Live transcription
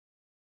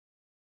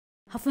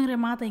Foi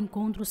remata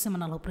encontro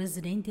semanal do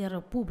Presidente da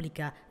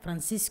República,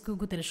 Francisco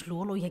Guterres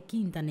Luolo e a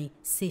Quintane,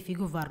 chefe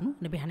governo,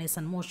 na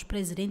Berranesan Mos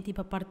Presidente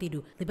para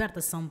Partido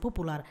Libertação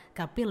Popular,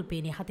 Capel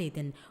Pene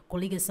Hateten,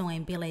 coligação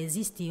MPLA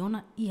existe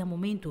ona e a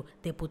momento,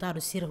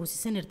 deputado Sirro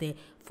Senerte,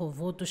 for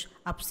votos,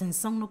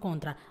 abstenção no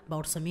contra, ba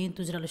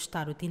orçamento geral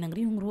Estado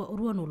Tinangriung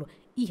Rua Nulo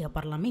e a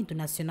Parlamento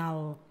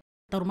Nacional.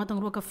 Taur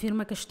Konsidera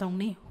afirma que questão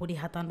ne onde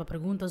hatan para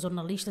pergunta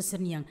jornalista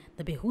Sernian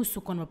da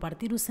Berrusso quando o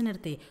partido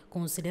CNRT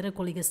considera a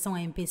coligação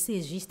a MPC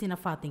existe na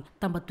fatem.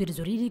 Também o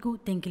jurídico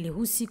tem que lhe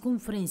russi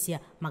conferência,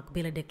 mas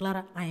bela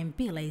declara a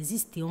MP ela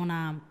existe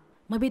ona.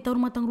 Mas Taur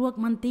Konsidera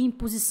mantém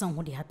posição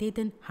onde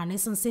hateten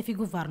hanesan chefe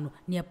governo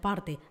nia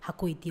parte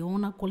Hakohi Tiha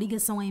Ona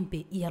coligação a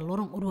MP e a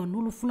lorong Rua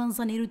Nulo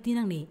fulanzaneiro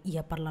tinangne e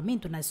a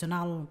Parlamento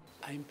Nacional.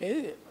 A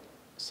MP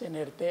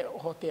CNRT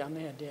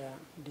hoteane dia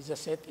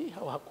 17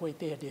 ou Hakohi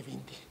Tiha dia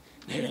 20.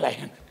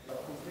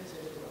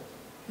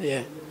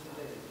 Yeah.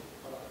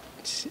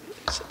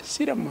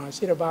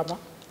 Sira baba,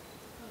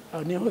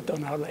 au ni hoto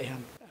na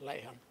laihan.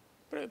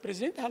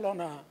 Presidente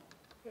halona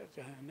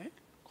né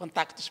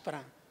contactos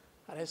para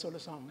a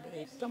resolução.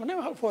 Também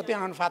não foi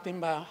an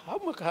Fatimba, hau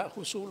maka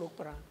husulu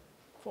para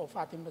for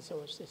Fatimba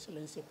seu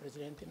excelência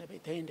presidente na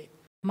betende.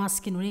 Mas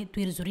que no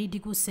tuir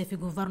jurídico chefe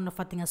governo na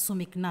fatinha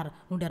assume que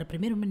no dar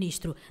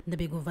primeiro-ministro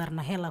da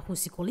governa hela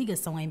russi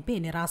coligação a MP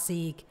ne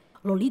Rasik.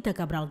 Lolita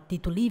Cabral,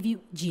 Tito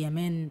Lívio,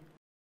 GMN.